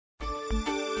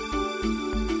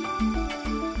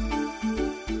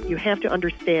you have to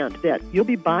understand that you'll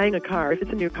be buying a car, if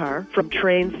it's a new car, from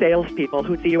trained salespeople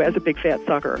who see you as a big fat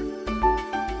sucker.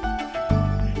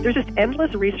 There's just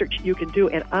endless research you can do,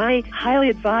 and I highly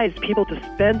advise people to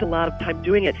spend a lot of time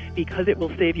doing it because it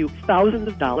will save you thousands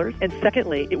of dollars, and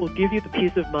secondly, it will give you the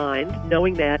peace of mind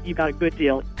knowing that you got a good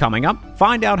deal. Coming up,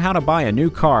 find out how to buy a new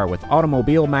car with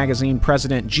Automobile Magazine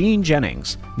President Gene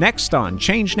Jennings, next on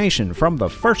Change Nation from the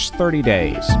First 30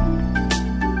 Days.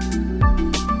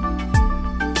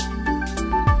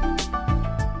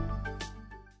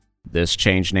 This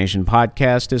Change Nation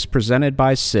podcast is presented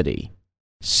by Citi.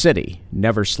 Citi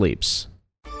never sleeps.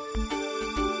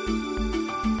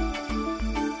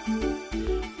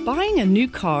 Buying a new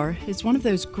car is one of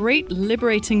those great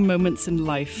liberating moments in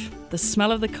life. The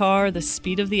smell of the car, the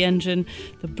speed of the engine,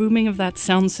 the booming of that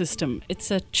sound system.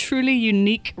 It's a truly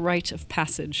unique rite of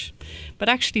passage. But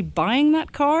actually buying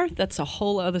that car, that's a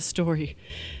whole other story.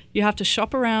 You have to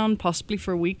shop around, possibly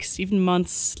for weeks, even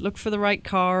months, look for the right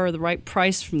car or the right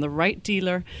price from the right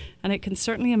dealer, and it can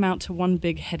certainly amount to one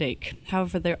big headache.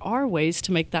 However, there are ways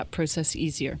to make that process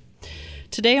easier.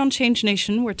 Today on Change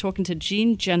Nation, we're talking to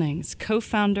Gene Jennings,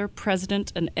 co-founder,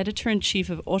 president, and editor-in-chief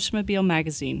of Automobile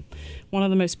Magazine, one of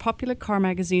the most popular car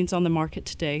magazines on the market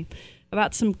today,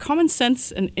 about some common sense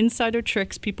and insider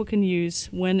tricks people can use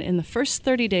when in the first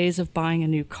 30 days of buying a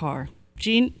new car.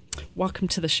 Gene, welcome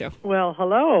to the show. Well,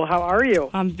 hello. How are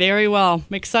you? I'm very well.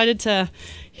 I'm excited to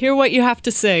hear what you have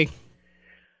to say.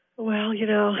 Well,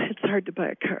 it's hard to buy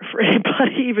a car for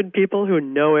anybody, even people who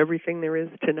know everything there is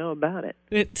to know about it.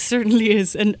 It certainly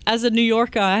is. And as a New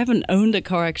Yorker, I haven't owned a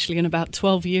car actually in about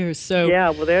 12 years. So yeah,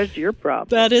 well, there's your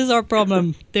problem. That is our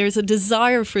problem. There's a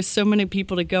desire for so many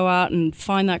people to go out and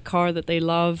find that car that they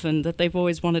love and that they've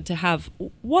always wanted to have.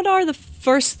 What are the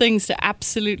first things to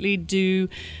absolutely do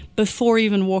before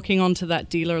even walking onto that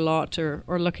dealer lot or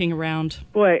looking around?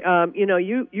 Boy,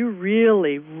 you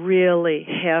really, really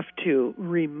have to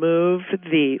remove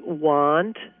the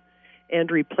want and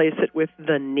replace it with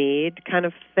the need kind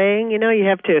of thing. You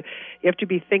have to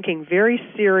be thinking very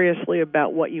seriously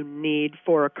about what you need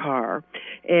for a car,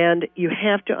 and you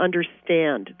have to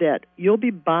understand that you'll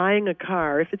be buying a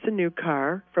car, if it's a new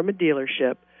car, from a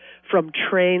dealership, from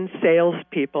trained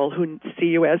salespeople who see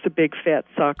you as a big fat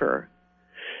sucker.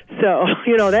 So,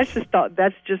 that's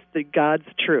just the God's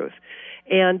truth.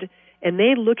 And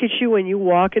they look at you when you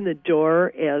walk in the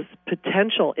door as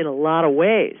potential in a lot of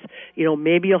ways.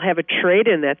 Maybe you'll have a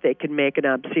trade-in that they can make an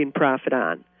obscene profit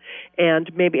on.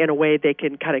 And maybe in a way they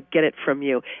can kind of get it from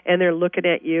you. And they're looking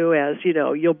at you as,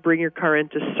 you'll bring your car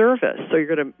into service. So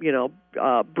you're going to,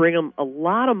 bring them a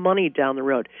lot of money down the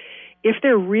road. If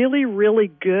they're really, really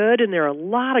good, and there are a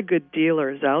lot of good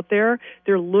dealers out there,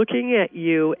 they're looking at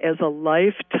you as a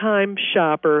lifetime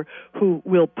shopper who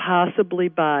will possibly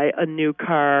buy a new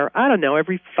car, I don't know,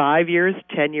 every 5 years,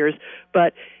 10 years.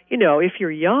 But, if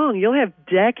you're young, you'll have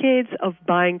decades of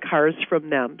buying cars from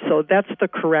them. So that's the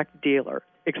correct dealer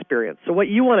experience. So what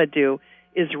you want to do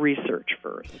is research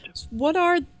first. What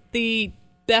are the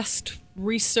best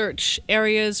research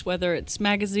areas, whether it's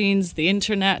magazines, the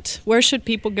internet? Where should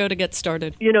people go to get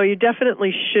started? You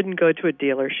definitely shouldn't go to a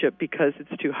dealership because it's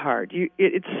too hard.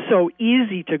 It's so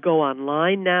easy to go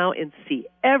online now and see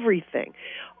everything.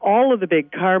 All of the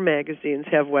big car magazines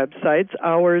have websites.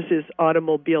 Ours is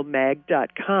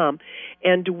automobilemag.com,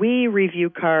 and we review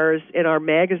cars in our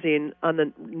magazine on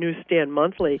the newsstand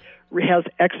monthly. Has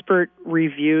expert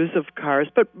reviews of cars,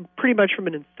 but pretty much from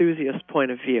an enthusiast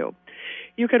point of view.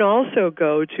 You can also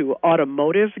go to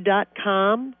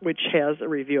automotive.com, which has a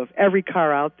review of every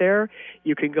car out there.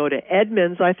 You can go to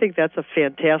Edmunds. I think that's a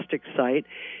fantastic site.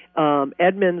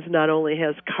 Edmunds not only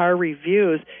has car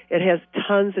reviews, it has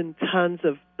tons and tons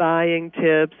of buying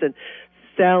tips and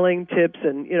selling tips,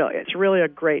 and it's really a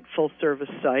great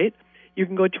full-service site. You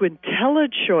can go to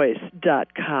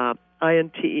IntelliChoice.com,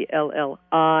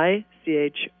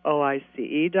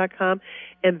 IntelliChoice.com,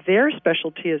 and their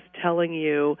specialty is telling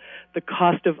you the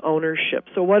cost of ownership,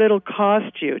 so what it'll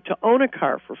cost you to own a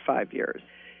car for 5 years.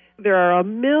 There are a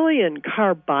million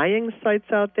car buying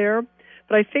sites out there,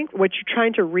 but I think what you're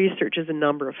trying to research is a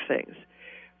number of things.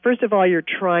 First of all, you're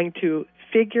trying to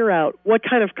figure out what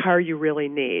kind of car you really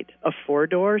need. A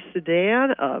four-door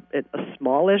sedan, a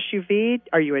small SUV?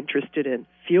 Are you interested in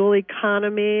fuel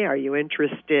economy? Are you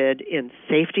interested in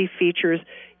safety features?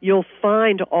 You'll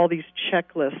find all these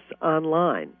checklists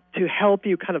online to help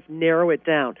you kind of narrow it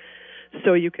down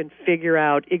so you can figure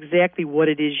out exactly what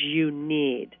it is you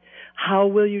need. How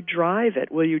will you drive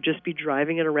it? Will you just be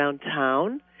driving it around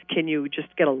town? Can you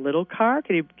just get a little car?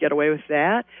 Can you get away with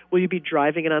that? Will you be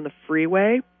driving it on the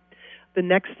freeway? the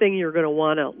next thing you're going to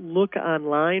want to look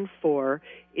online for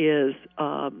is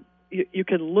you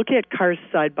can look at cars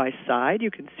side by side.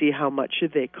 You can see how much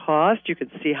they cost. You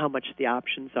can see how much the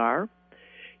options are.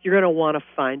 You're going to want to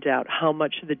find out how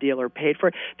much the dealer paid for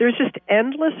it. There's just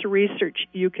endless research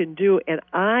you can do, and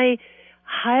I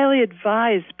highly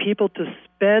advise people to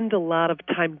spend a lot of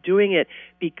time doing it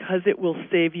because it will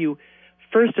save you,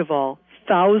 first of all,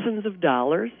 thousands of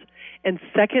dollars, and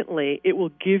secondly, it will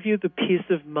give you the peace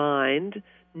of mind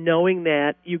knowing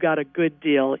that you got a good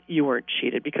deal, you weren't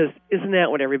cheated, because isn't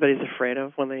that what everybody's afraid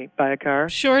of when they buy a car?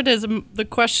 Sure it is. The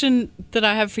question that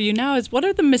I have for you now is, what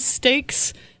are the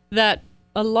mistakes that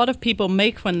a lot of people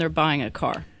make when they're buying a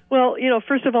car? Well,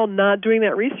 first of all, not doing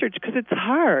that research because it's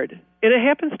hard. And it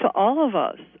happens to all of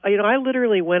us. I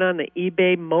literally went on the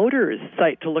eBay Motors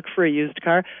site to look for a used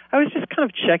car. I was just kind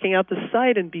of checking out the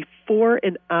site, and before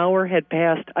an hour had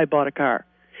passed, I bought a car.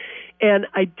 And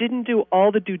I didn't do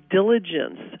all the due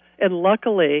diligence. And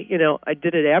luckily, I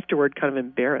did it afterward, kind of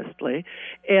embarrassedly,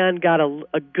 and got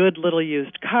a good little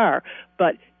used car.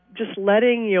 But just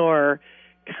letting your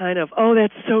kind of, oh,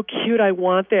 that's so cute, I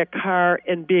want that car,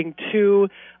 and being too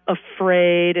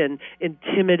afraid and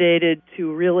intimidated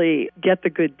to really get the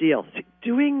good deal. So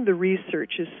doing the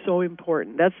research is so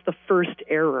important. That's the first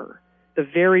error, the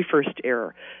very first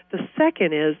error. The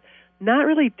second is not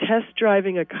really test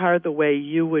driving a car the way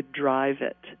you would drive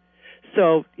it.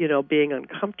 So, being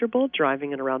uncomfortable,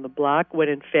 driving it around the block when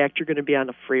in fact you're going to be on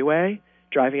a freeway,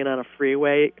 driving it on a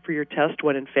freeway for your test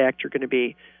when in fact you're going to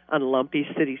be on lumpy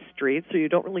city streets, so you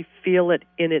don't really feel it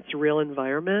in its real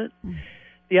environment.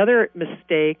 The other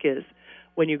mistake is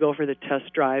when you go for the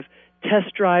test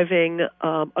driving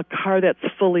a car that's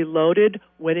fully loaded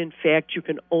when in fact you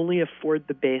can only afford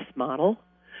the base model.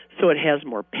 So it has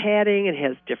more padding, it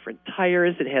has different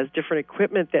tires, it has different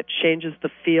equipment that changes the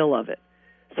feel of it.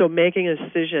 So making a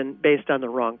decision based on the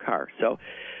wrong car. So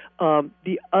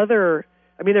there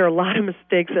are a lot of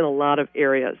mistakes in a lot of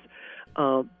areas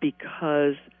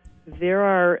because there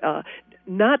are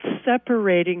not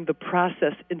separating the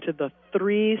process into the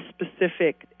three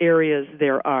specific areas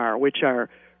there are, which are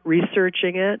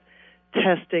researching it,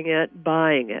 testing it,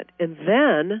 buying it, and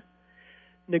then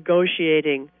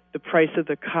negotiating the price of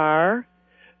the car,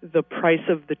 the price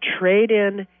of the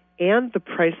trade-in, and the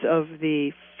price of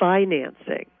the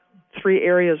financing. Three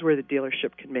areas where the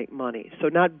dealership can make money. So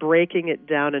not breaking it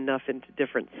down enough into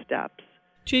different steps.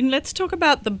 Jean, let's talk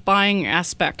about the buying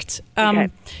aspect. Okay.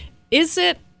 Is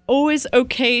it always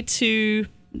okay to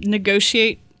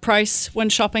negotiate price when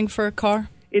shopping for a car?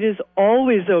 It is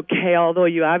always okay, although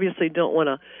you obviously don't want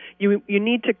to. You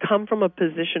need to come from a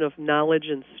position of knowledge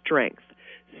and strength.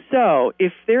 So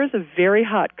if there's a very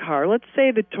hot car, let's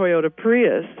say the Toyota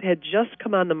Prius had just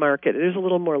come on the market, there's a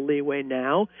little more leeway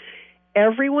now.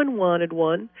 Everyone wanted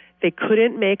one. They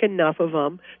couldn't make enough of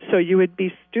them, so you would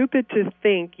be stupid to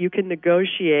think you can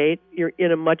negotiate. You're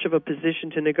in a much of a position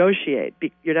to negotiate.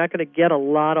 You're not going to get a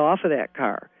lot off of that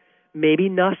car, maybe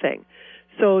nothing.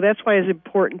 So that's why it's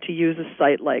important to use a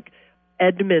site like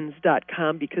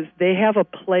Edmunds.com because they have a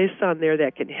place on there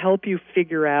that can help you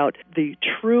figure out the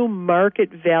true market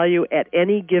value at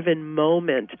any given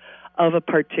moment of a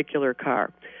particular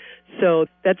car. So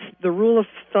that's the rule of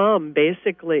thumb,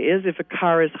 basically, is if a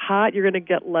car is hot, you're going to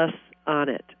get less on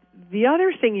it. The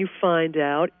other thing you find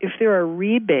out, if there are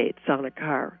rebates on a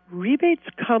car, rebates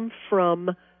come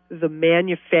from the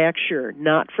manufacturer,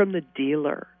 not from the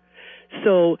dealer.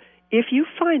 So if you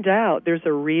find out there's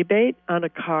a rebate on a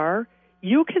car,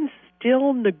 you can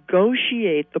still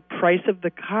negotiate the price of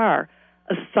the car.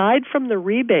 Aside from the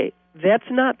rebate, that's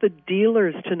not the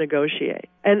dealer's to negotiate.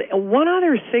 And one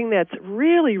other thing that's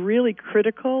really, really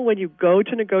critical when you go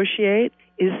to negotiate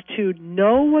is to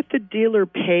know what the dealer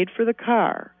paid for the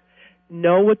car,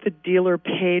 know what the dealer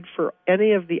paid for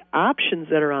any of the options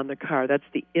that are on the car. That's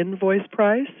the invoice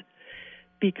price,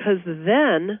 because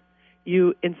then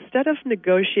you, instead of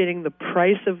negotiating the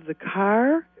price of the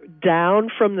car down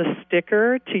from the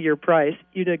sticker to your price,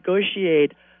 you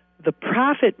negotiate the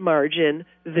profit margin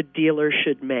the dealer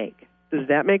should make. Does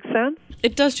that make sense?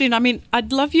 It does, Jean. I mean,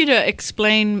 I'd love you to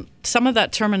explain some of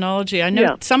that terminology. I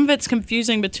know some of it's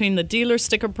confusing between the dealer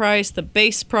sticker price, the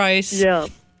base price. Yeah.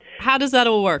 How does that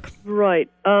all work? Right.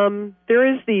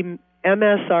 There is the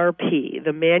MSRP,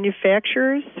 the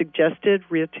manufacturer's suggested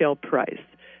retail price.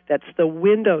 That's the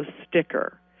window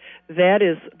sticker. That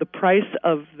is the price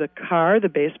of the car, the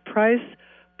base price,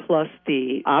 plus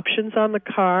the options on the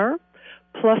car,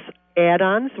 plus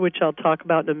add-ons, which I'll talk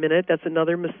about in a minute. That's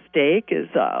another mistake, is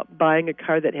buying a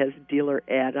car that has dealer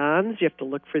add-ons. You have to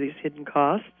look for these hidden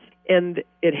costs. And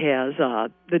it has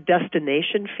the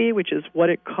destination fee, which is what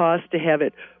it costs to have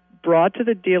it brought to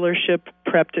the dealership,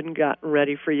 prepped and gotten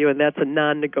ready for you, and that's a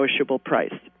non-negotiable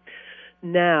price.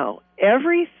 Now,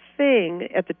 everything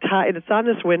at the time, it's on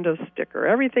this window sticker,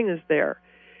 everything is there.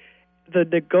 The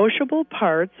negotiable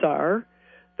parts are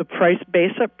the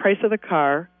base up price of the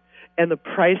car and the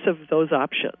price of those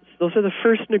options. Those are the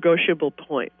first negotiable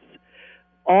points.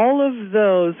 All of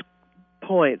those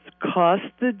points cost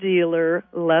the dealer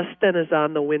less than is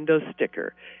on the window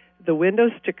sticker. The window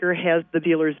sticker has the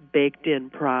dealer's baked-in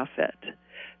profit.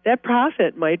 That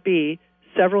profit might be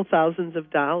several thousands of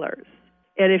dollars.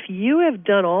 And if you have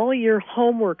done all your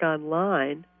homework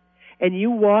online and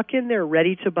you walk in there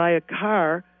ready to buy a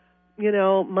car, you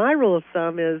know, my rule of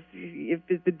thumb is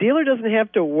if the dealer doesn't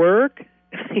have to work,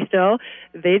 you know,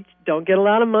 they don't get a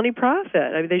lot of money profit.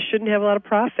 I mean, they shouldn't have a lot of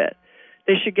profit.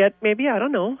 They should get maybe, I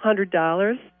don't know, $100,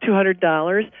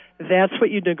 $200. That's what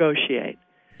you negotiate.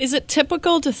 Is it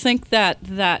typical to think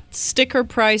that sticker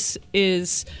price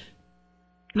is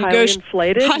highly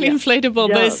inflated? Highly inflatable,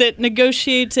 yes. But is it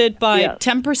negotiated by yes.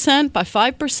 10%, by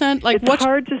 5%? Like, it's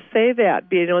hard to say that.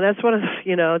 You know, that's one of the,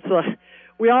 you know, it's like,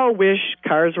 we all wish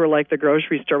cars were like the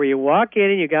grocery store where you walk in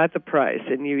and you got the price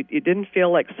and you didn't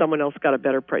feel like someone else got a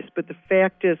better price. But the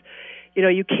fact is, you know,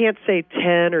 you can't say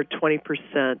 10 or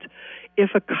 20%.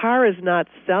 If a car is not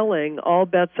selling, all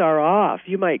bets are off.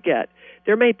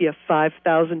 There might be a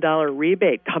 $5,000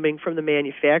 rebate coming from the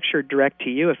manufacturer direct to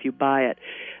you if you buy it.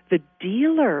 The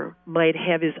dealer might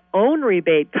have his own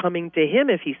rebate coming to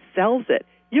him if he sells it.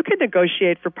 You can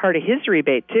negotiate for part of his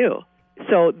rebate too.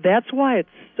 So that's why it's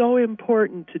so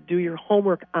important to do your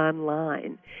homework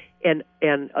online and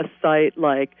a site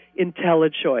like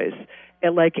IntelliChoice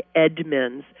and like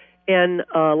Edmunds and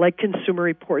like Consumer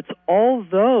Reports. All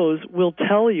those will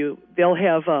tell you, they'll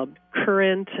have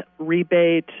current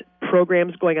rebate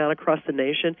programs going on across the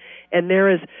nation, and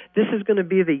this is going to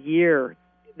be the year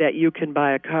that you can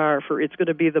buy a car for. It's going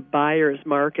to be the buyer's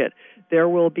market. There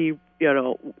will be, you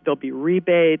know, there'll be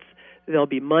rebates. There'll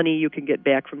be money you can get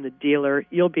back from the dealer.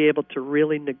 You'll be able to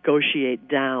really negotiate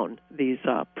down these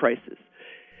prices.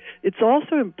 It's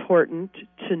also important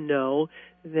to know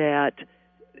that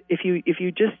if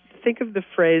you just think of the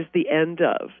phrase the end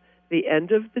of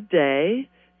the day,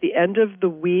 the end of the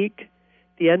week,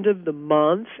 the end of the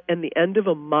month, and the end of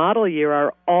a model year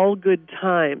are all good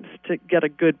times to get a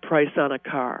good price on a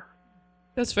car.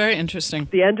 That's very interesting.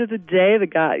 At the end of the day, the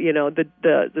guy, you know, the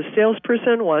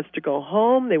salesperson wants to go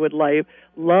home. They would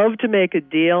love to make a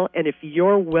deal, and if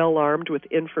you're well armed with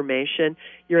information,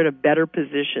 you're in a better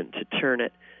position to turn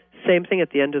it. Same thing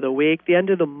at the end of the week, the end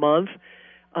of the month.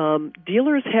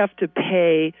 Dealers have to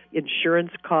pay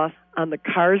insurance costs on the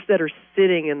cars that are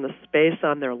sitting in the space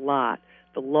on their lot.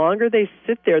 The longer they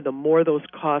sit there, the more those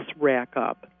costs rack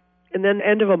up. And then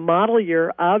end of a model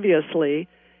year, obviously,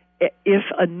 if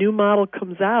a new model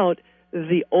comes out,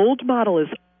 the old model is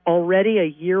already a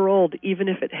year old, even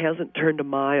if it hasn't turned a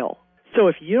mile. So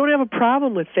if you don't have a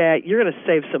problem with that, you're going to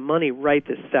save some money right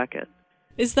this second.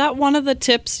 Is that one of the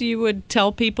tips you would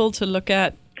tell people to look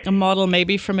at a model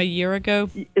maybe from a year ago?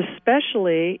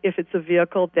 Especially if it's a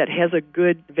vehicle that has a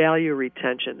good value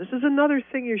retention. This is another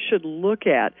thing you should look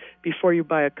at before you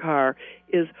buy a car,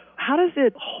 is how does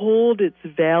it hold its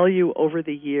value over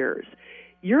the years?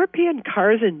 European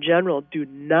cars in general do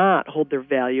not hold their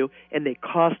value, and they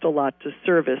cost a lot to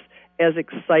service, as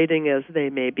exciting as they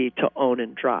may be to own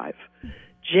and drive.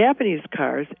 Japanese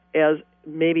cars, as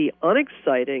maybe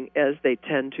unexciting as they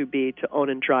tend to be to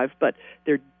own and drive, but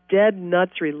they're dead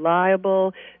nuts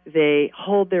reliable. They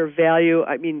hold their value.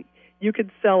 I mean, you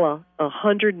could sell a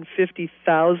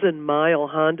 150,000-mile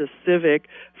Honda Civic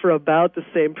for about the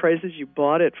same price as you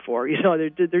bought it for. You know,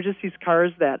 they're just these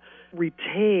cars that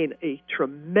retain a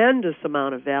tremendous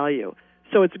amount of value.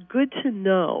 So it's good to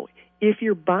know if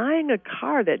you're buying a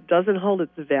car that doesn't hold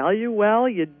its value well,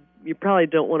 you probably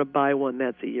don't want to buy one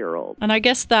that's a year old. And I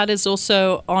guess that is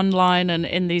also online and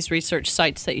in these research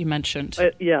sites that you mentioned.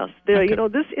 Yes. Okay. You know,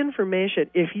 this information,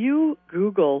 if you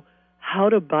Google how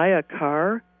to buy a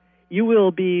car, you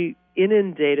will be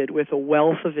inundated with a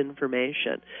wealth of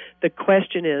information. The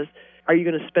question is, are you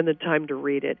going to spend the time to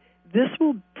read it? This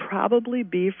will probably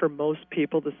be, for most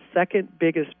people, the second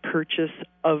biggest purchase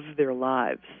of their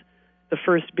lives, the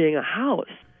first being a house.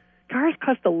 Cars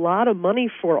cost a lot of money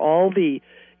for all the,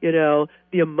 you know,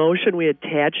 the emotion we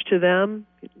attach to them.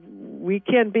 We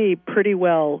can be pretty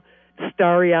well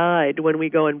starry-eyed when we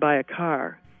go and buy a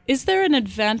car. Is there an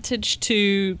advantage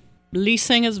to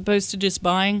leasing as opposed to just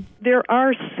buying? There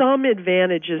are some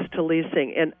advantages to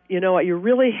leasing, and you know what, you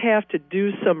really have to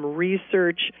do some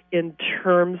research in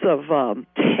terms of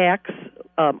tax.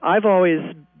 I've always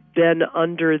been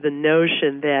under the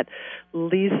notion that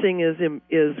leasing is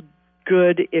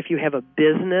good if you have a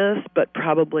business, but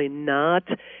probably not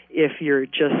if you're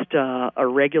just a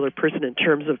regular person in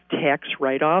terms of tax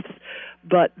write-offs.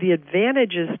 But the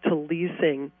advantages to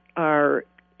leasing are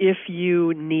if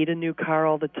you need a new car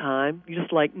all the time, you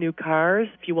just like new cars,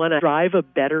 if you want to drive a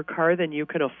better car than you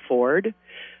can afford.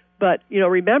 But,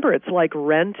 remember, it's like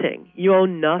renting. You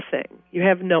own nothing. You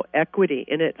have no equity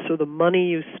in it, so the money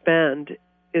you spend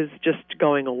is just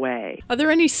going away. Are there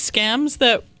any scams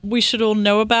that we should all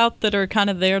know about that are kind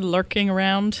of there lurking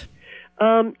around?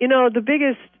 The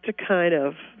biggest kind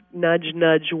of nudge,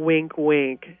 nudge, wink,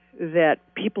 wink that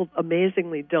people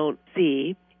amazingly don't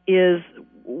see is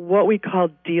what we call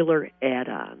dealer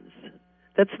add-ons.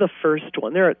 That's the first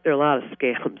one. There are a lot of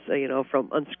scams, from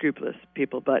unscrupulous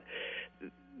people, but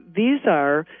these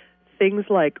are things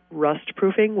like rust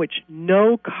proofing, which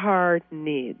no car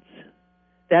needs.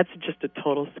 That's just a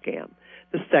total scam.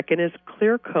 The second is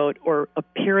clear coat or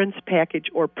appearance package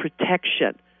or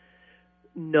protection.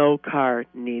 No car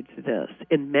needs this.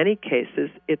 In many cases,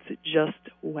 it's just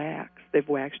wax. They've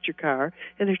waxed your car,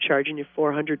 and they're charging you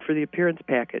 $400 for the appearance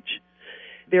package.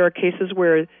 There are cases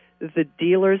where the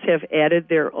dealers have added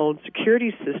their own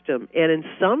security system, and in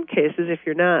some cases, if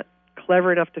you're not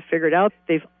clever enough to figure it out,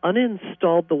 they've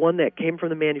uninstalled the one that came from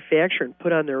the manufacturer and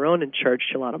put on their own and charged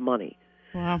you a lot of money.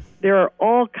 Wow. There are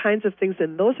all kinds of things,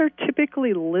 and those are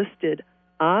typically listed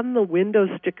on the window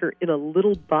sticker in a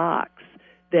little box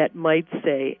that might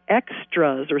say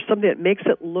extras or something that makes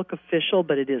it look official,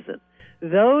 but it isn't.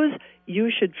 Those you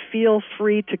should feel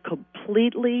free to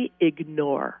completely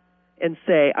ignore and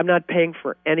say, I'm not paying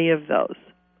for any of those.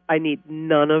 I need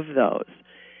none of those.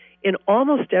 In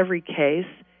almost every case,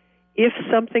 if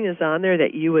something is on there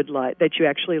that you would like, that you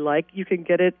actually like, you can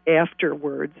get it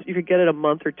afterwards. You can get it a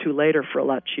month or two later for a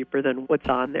lot cheaper than what's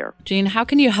on there. Jean, how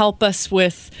can you help us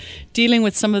with dealing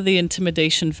with some of the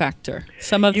intimidation factor?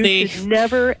 You should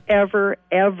never, ever,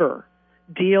 ever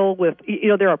deal with,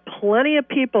 there are plenty of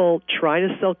people trying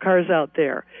to sell cars out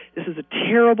there. This is a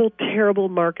terrible, terrible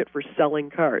market for selling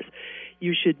cars.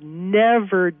 You should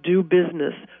never do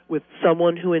business with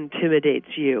someone who intimidates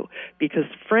you because,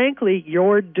 frankly,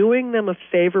 you're doing them a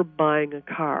favor buying a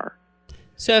car.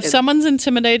 So if someone's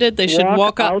intimidated, they should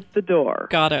walk out the door.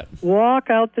 Got it.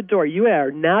 Walk out the door. You are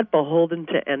not beholden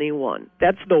to anyone.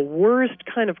 That's the worst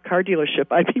kind of car dealership.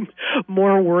 I'd be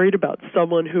more worried about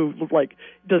someone who,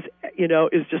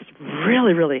 is just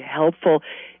really, really helpful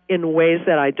in ways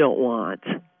that I don't want.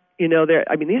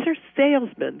 These are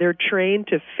salesmen. They're trained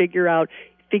to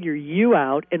figure you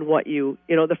out and what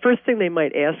the first thing they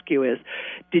might ask you is,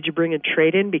 did you bring a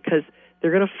trade-in? Because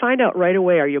they're going to find out right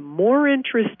away, are you more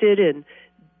interested in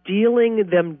dealing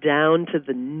them down to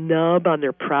the nub on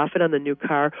their profit on the new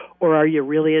car, or are you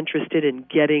really interested in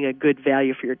getting a good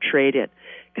value for your trade-in?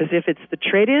 Because if it's the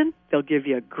trade-in, they'll give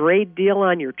you a great deal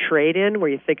on your trade-in where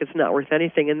you think it's not worth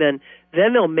anything, and then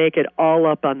they'll make it all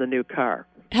up on the new car.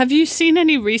 Have you seen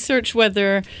any research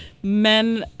whether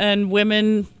men and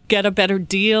women get a better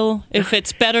deal, if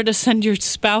it's better to send your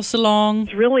spouse along?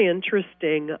 It's really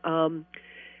interesting.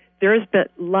 There's been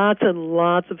lots and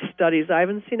lots of studies. I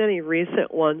haven't seen any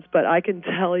recent ones, but I can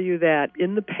tell you that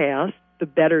in the past, the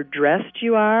better dressed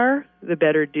you are, the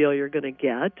better deal you're going to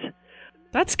get.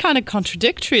 That's kind of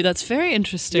contradictory. That's very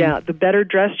interesting. Yeah, the better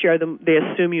dressed you are, they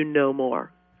assume you know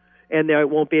more, and they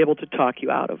won't be able to talk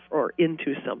you out of or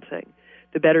into something.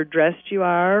 The better dressed you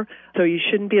are, so you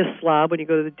shouldn't be a slob when you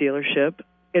go to the dealership.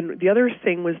 And the other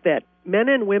thing was that men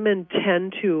and women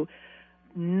tend to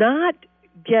not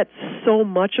get so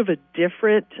much of a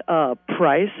different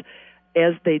price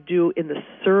as they do in the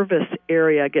service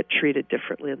area, get treated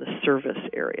differently in the service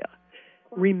area.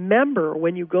 Remember,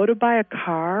 when you go to buy a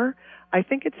car, I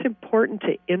think it's important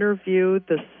to interview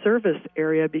the service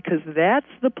area because that's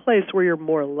the place where you're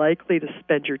more likely to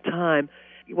spend your time.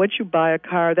 Once you buy a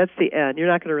car, that's the end. You're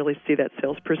not going to really see that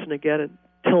salesperson again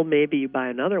until maybe you buy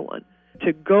another one.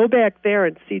 To go back there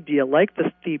and see, do you like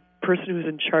the person who's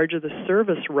in charge of the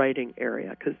service writing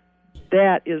area? Because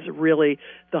that is really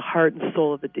the heart and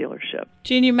soul of the dealership.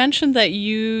 Jean, you mentioned that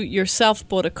you yourself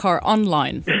bought a car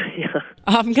online. Yeah.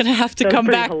 I'm going to have to come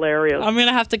back. Hilarious. I'm going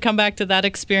to have to come back to that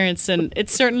experience, and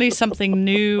it's certainly something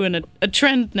new and a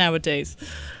trend nowadays.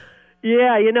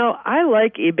 Yeah, I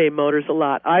like eBay Motors a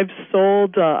lot. I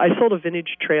sold a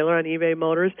vintage trailer on eBay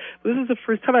Motors. This is the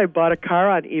first time I bought a car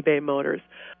on eBay Motors.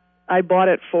 I bought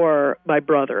it for my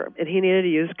brother, and he needed a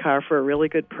used car for a really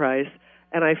good price.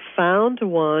 And I found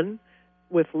one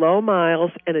with low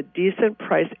miles and a decent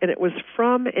price, and it was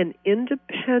from an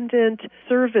independent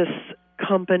service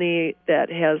company that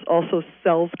also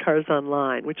sells cars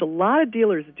online, which a lot of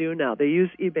dealers do now. They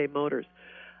use eBay Motors.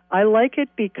 I like it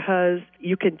because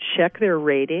you can check their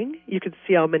rating. You can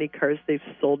see how many cars they've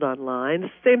sold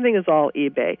online. Same thing as all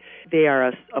eBay. They are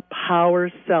a power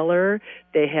seller.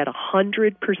 They had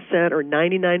 100% or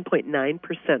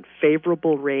 99.9%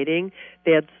 favorable rating.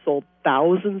 They had sold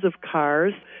thousands of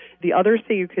cars. The other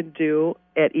thing you can do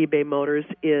at eBay Motors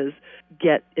is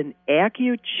get an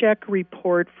AccuCheck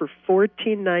report for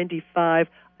 $14.95.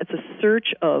 It's a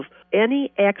search of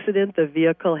any accident the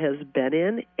vehicle has been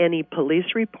in, any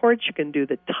police reports. You can do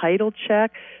the title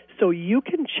check. So you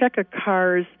can check a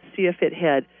car's, see if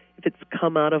it's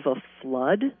come out of a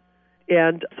flood.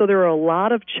 And so there are a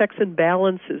lot of checks and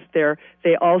balances there.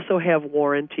 They also have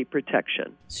warranty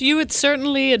protection. So you would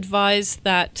certainly advise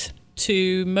that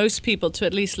to most people to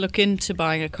at least look into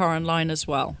buying a car online as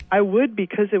well. I would,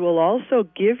 because it will also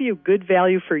give you good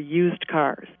value for used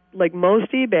cars. Like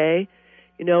most eBay,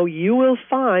 you will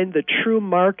find the true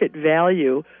market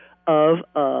value of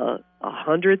a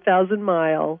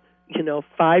 100,000-mile,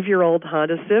 5-year-old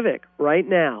Honda Civic right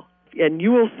now. And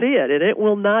you will see it, and it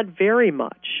will not vary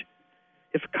much.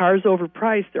 If a car's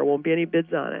overpriced, there won't be any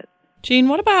bids on it. Jean,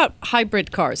 what about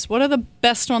hybrid cars? What are the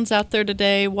best ones out there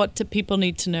today? What do people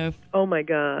need to know? Oh, my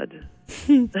God.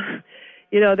 There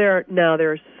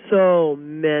are so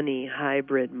many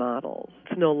hybrid models.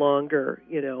 It's no longer,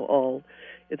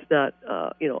 it's not,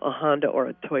 a Honda or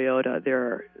a Toyota. There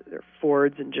are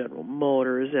Fords and General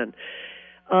Motors. And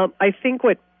I think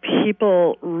what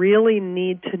people really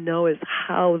need to know is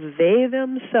how they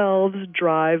themselves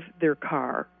drive their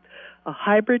car. A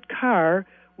hybrid car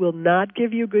will not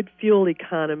give you good fuel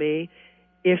economy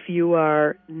if you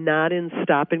are not in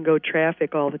stop-and-go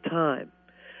traffic all the time.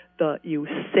 You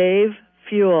save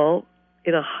fuel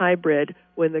in a hybrid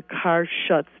when the car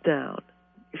shuts down.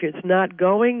 If it's not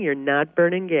going, you're not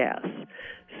burning gas.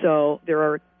 So there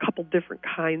are a couple different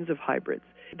kinds of hybrids.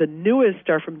 The newest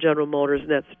are from General Motors,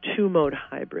 and that's two-mode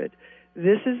hybrid.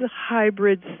 This is a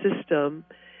hybrid system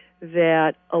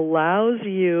that allows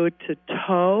you to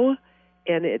tow,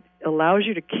 and it allows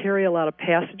you to carry a lot of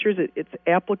passengers. It's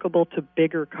applicable to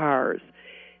bigger cars.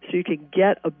 So you can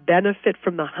get a benefit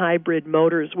from the hybrid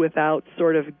motors without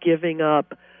sort of giving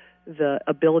up the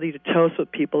ability to tow. So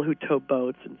people who tow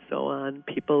boats and so on,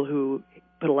 people who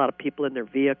put a lot of people in their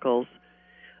vehicles,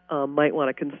 might want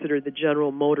to consider the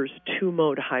General Motors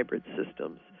two-mode hybrid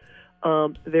systems.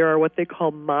 There are what they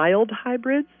call mild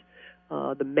hybrids.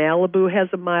 The Malibu has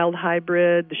a mild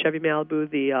hybrid. The Chevy Malibu,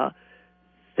 the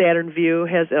Saturn Vue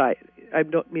has. I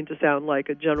don't mean to sound like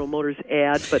a General Motors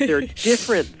ad, but they're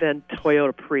different than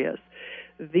Toyota Prius.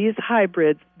 These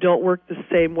hybrids don't work the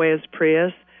same way as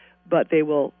Prius, but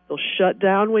they'll shut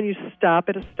down when you stop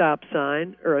at a stop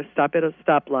sign or stop at a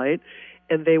stoplight,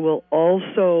 and they will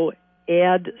also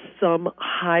add some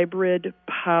hybrid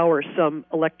power, some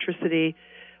electricity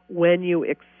when you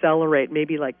accelerate,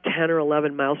 maybe like 10 or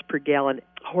 11 miles per gallon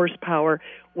horsepower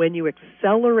when you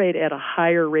accelerate at a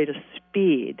higher rate of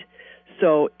speed.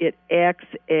 So it acts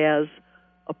as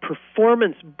a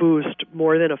performance boost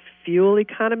more than a fuel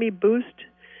economy boost.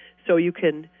 So you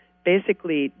can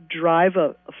basically drive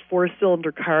a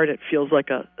four-cylinder car and it feels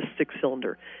like a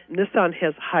six-cylinder. Nissan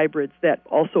has hybrids that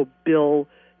also bill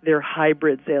their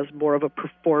hybrids as more of a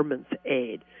performance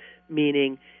aid,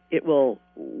 meaning it will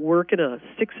work in a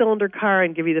six-cylinder car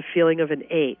and give you the feeling of an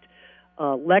eight.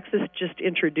 Lexus just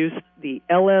introduced the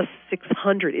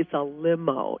LS600. It's a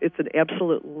limo. It's an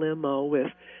absolute limo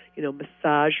with,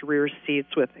 massage rear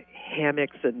seats with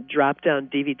hammocks and drop-down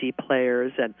DVD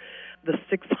players. And the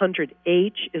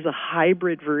 600H is a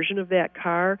hybrid version of that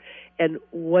car. And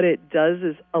what it does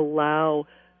is allow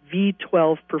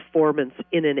V12 performance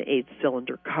in an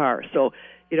eight-cylinder car. So,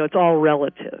 it's all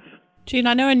relative. Jean,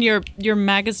 I know in your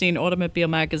magazine, Automobile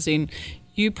Magazine,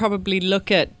 you probably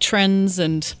look at trends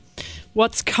and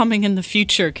what's coming in the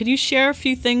future. Could you share a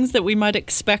few things that we might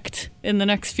expect in the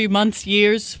next few months,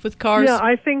 years with cars? Yeah,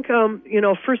 I think,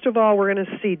 first of all, we're going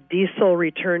to see diesel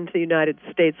return to the United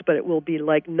States, but it will be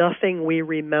like nothing we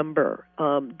remember.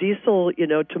 Diesel,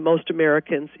 to most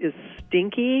Americans is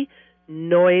stinky,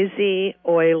 noisy,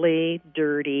 oily,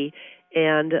 dirty,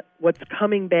 and what's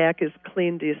coming back is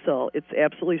clean diesel. It's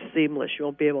absolutely seamless. You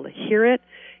won't be able to hear it.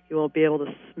 You won't be able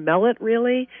to smell it,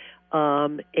 really.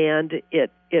 And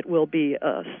it will be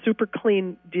a super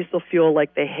clean diesel fuel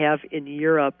like they have in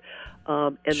Europe.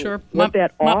 And sure. What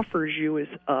that offers you is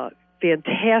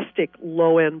fantastic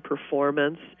low-end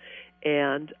performance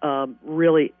and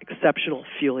really exceptional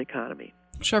fuel economy.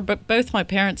 Sure, but both my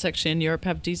parents actually in Europe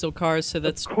have diesel cars, so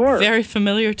that's very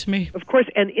familiar to me. Of course,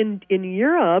 and in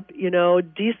Europe,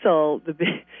 diesel,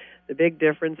 the big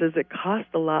difference is it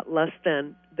costs a lot less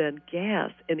than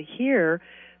gas. And here,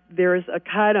 there's a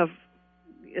kind of,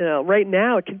 right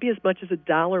now it can be as much as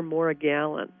 $1 more a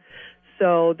gallon.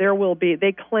 So there will be,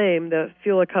 they claim, the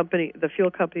fuel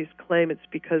companies claim it's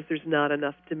because there's not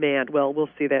enough demand. Well, we'll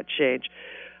see that change.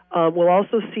 We'll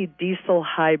also see diesel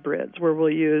hybrids where we'll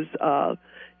use, a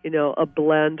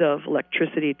blend of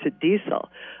electricity to diesel.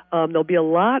 There'll be a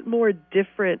lot more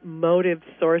different motive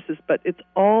sources, but it's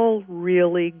all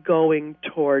really going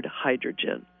toward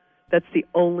hydrogen. That's the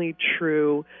only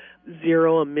true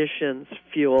zero emissions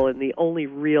fuel and the only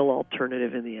real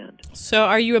alternative in the end. So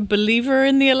are you a believer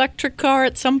in the electric car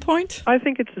at some point? I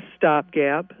think it's a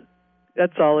stopgap.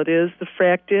 That's all it is. The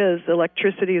fact is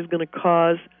electricity is going to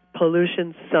cause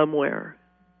pollution somewhere.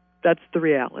 That's the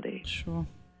reality. Sure.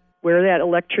 Where that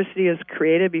electricity is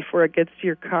created before it gets to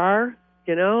your car,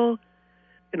 in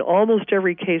almost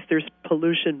every case there's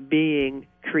pollution being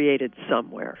created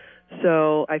somewhere.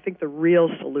 So I think the real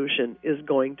solution is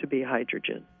going to be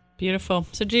hydrogen. Beautiful.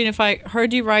 So, Jean, if I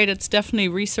heard you right, it's definitely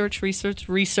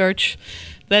research,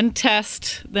 then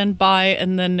test, then buy,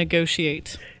 and then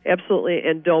negotiate. Absolutely,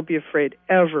 and don't be afraid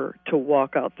ever to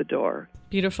walk out the door.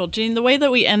 Beautiful. Jean, the way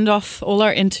that we end off all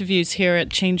our interviews here at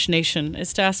Change Nation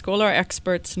is to ask all our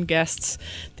experts and guests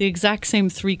the exact same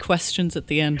 3 questions at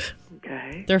the end.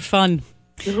 Okay. They're fun.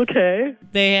 Okay.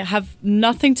 They have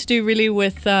nothing to do really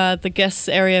with the guest's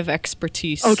area of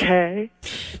expertise. Okay.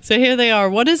 So here they are.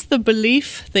 What is the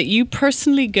belief that you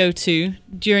personally go to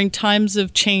during times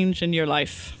of change in your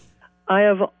life? I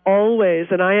have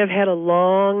always, and I have had a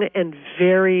long and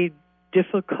very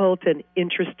difficult and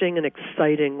interesting and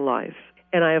exciting life.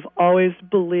 And I have always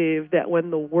believed that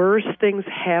when the worst things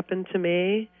happen to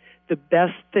me, the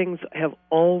best things have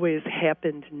always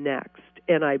happened next.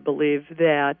 And I believe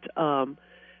that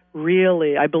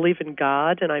I believe in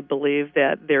God, and I believe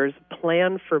that there's a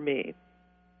plan for me.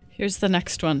 Here's the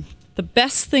next one. The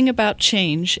best thing about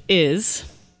change is?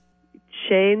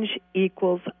 Change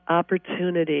equals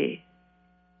opportunity.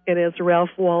 And as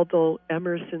Ralph Waldo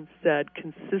Emerson said,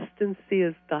 consistency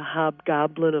is the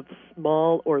hobgoblin of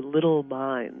small or little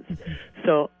minds.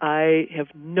 So I have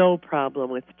no problem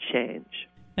with change.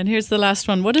 And here's the last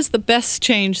one. What is the best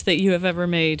change that you have ever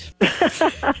made?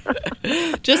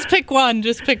 Just pick one.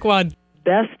 Best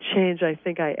change I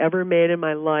think I ever made in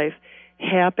my life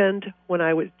happened when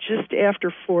I was just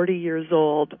after 40 years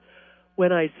old,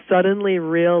 when I suddenly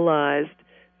realized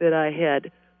that I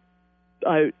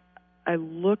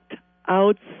looked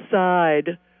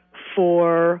outside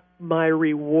for my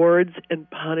rewards and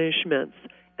punishments,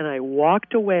 and I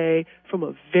walked away from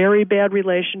a very bad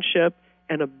relationship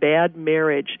and a bad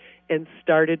marriage and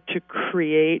started to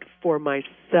create for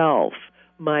myself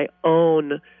my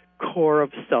own core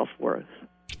of self-worth.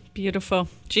 Beautiful.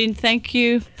 Jean, thank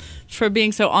you for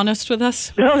being so honest with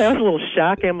us. No, that was a little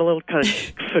shocking. I'm a little kind of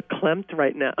verklempt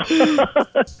right now.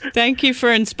 Thank you for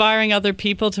inspiring other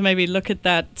people to maybe look at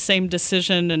that same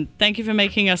decision, and thank you for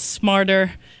making us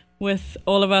smarter with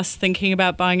all of us thinking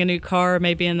about buying a new car or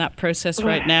maybe in that process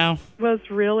right now. It was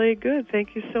really good.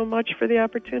 Thank you so much for the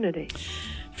opportunity.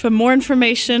 For more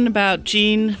information about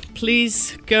Jean,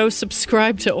 please go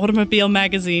subscribe to Automobile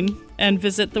Magazine and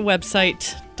visit the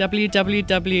website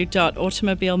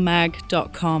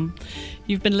www.automobilemag.com.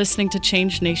 You've been listening to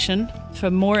Change Nation. For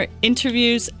more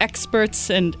interviews, experts,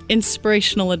 and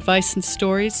inspirational advice and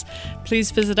stories,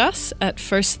 please visit us at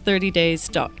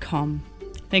first30days.com.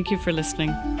 Thank you for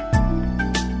listening.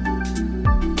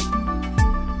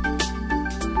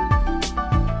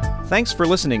 Thanks for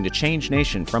listening to Change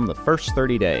Nation from the First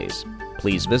 30 Days.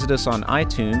 Please visit us on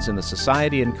iTunes in the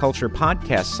Society and Culture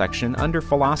podcast section under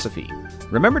Philosophy.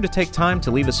 Remember to take time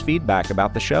to leave us feedback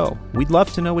about the show. We'd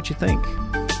love to know what you think.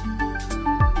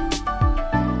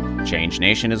 Change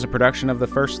Nation is a production of the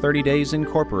First 30 Days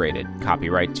Incorporated.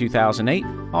 Copyright 2008,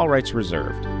 all rights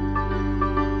reserved.